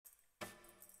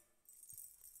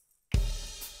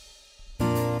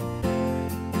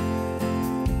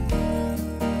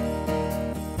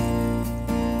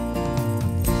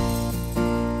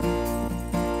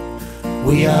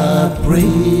We are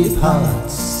brave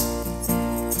hearts,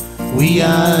 we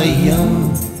are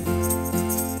young,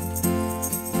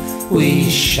 we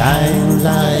shine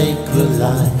like the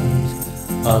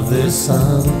light of the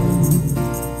sun.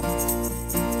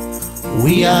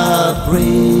 We are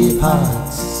brave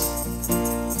hearts,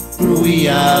 we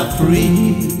are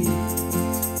free,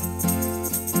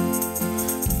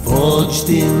 forged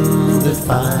in the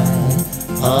fire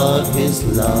of His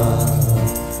love.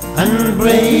 And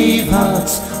brave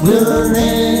hearts will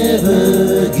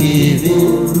never give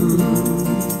in.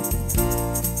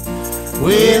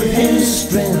 With His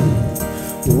strength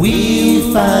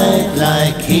we fight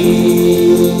like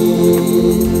kings.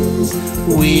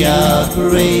 We are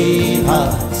brave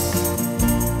hearts,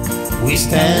 we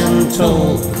stand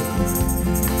tall,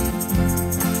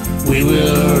 we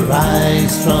will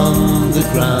rise from the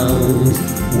ground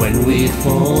when we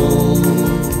fall.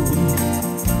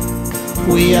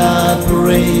 We are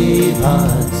brave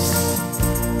hearts,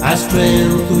 our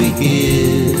strength we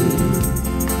give,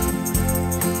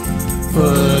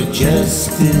 for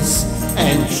justice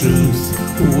and truth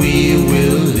we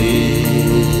will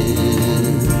live.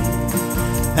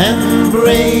 And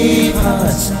brave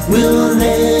hearts will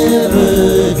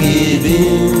never give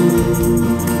in.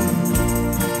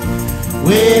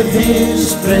 With His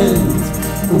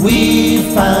strength we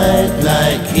fight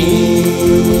like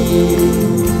kings.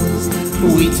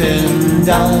 We turn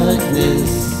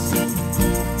darkness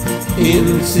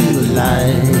into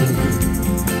light.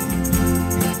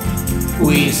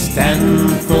 We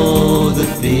stand for the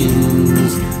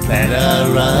things that are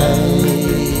right.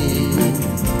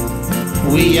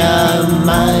 We are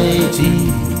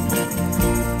mighty,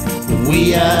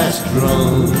 we are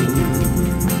strong,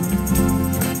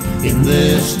 in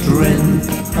the strength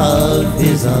of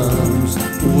His arms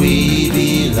we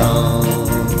belong.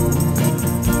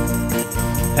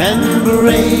 And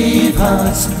brave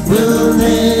hearts will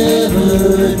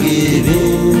never give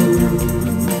in.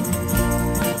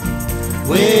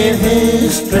 With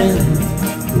His strength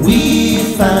we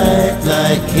fight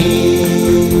like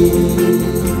kings.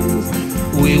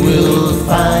 We will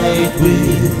fight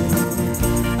with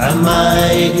a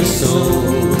mighty soul.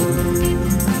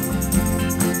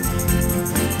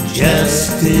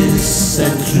 Justice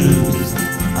and truth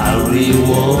our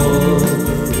reward.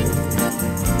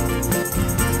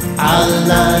 Our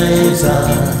lives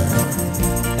are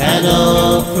an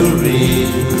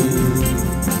offering.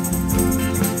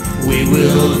 We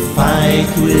will fight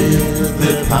with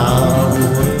the power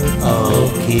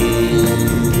of King.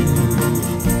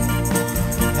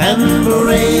 And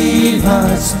brave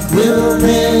hearts will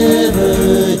never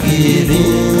give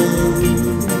in.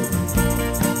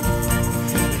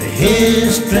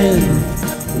 His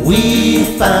strength we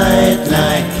fight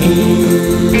like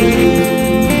kings.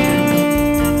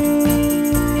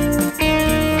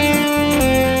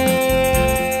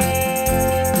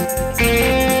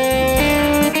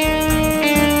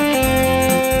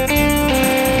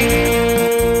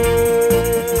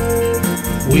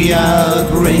 We are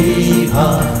brave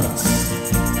hearts,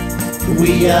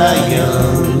 we are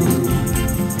young,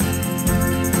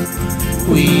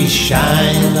 we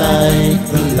shine like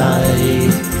the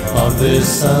light of the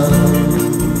sun.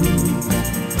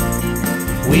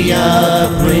 We are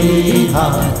brave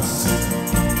hearts,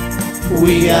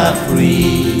 we are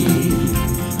free,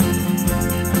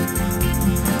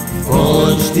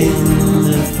 forged in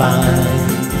the fire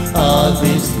of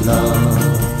His love.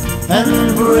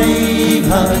 And brave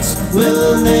hearts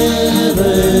will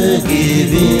never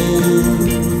give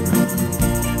in.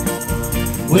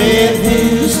 With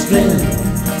His strength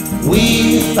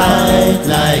we fight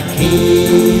like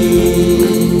kings.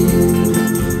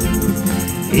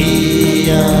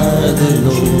 We are the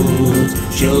Lord's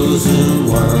chosen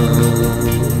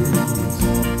one.